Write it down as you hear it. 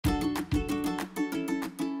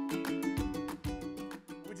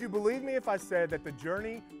you believe me if I said that the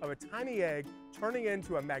journey of a tiny egg turning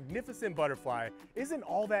into a magnificent butterfly isn't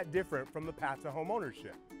all that different from the path to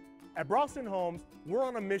homeownership? At Braustin Homes, we're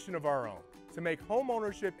on a mission of our own to make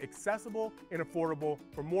homeownership accessible and affordable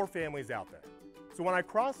for more families out there. So when I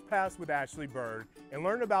crossed paths with Ashley Bird and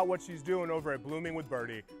learned about what she's doing over at Blooming with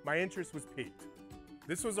Birdie, my interest was piqued.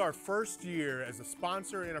 This was our first year as a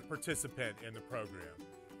sponsor and a participant in the program.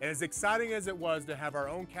 And as exciting as it was to have our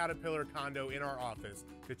own Caterpillar condo in our office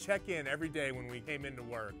to check in every day when we came into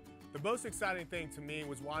work, the most exciting thing to me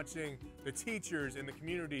was watching the teachers in the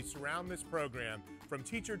community surround this program, from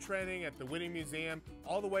teacher training at the Whitney Museum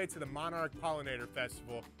all the way to the Monarch Pollinator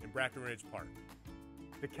Festival in Brackenridge Park.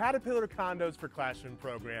 The Caterpillar Condos for Classroom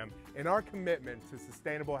program and our commitment to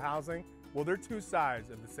sustainable housing, well, they're two sides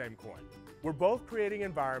of the same coin. We're both creating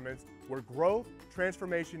environments where growth,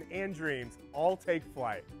 transformation, and dreams all take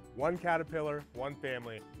flight. One Caterpillar, one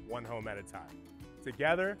family, one home at a time.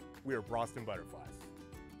 Together, we are Braustin Butterflies.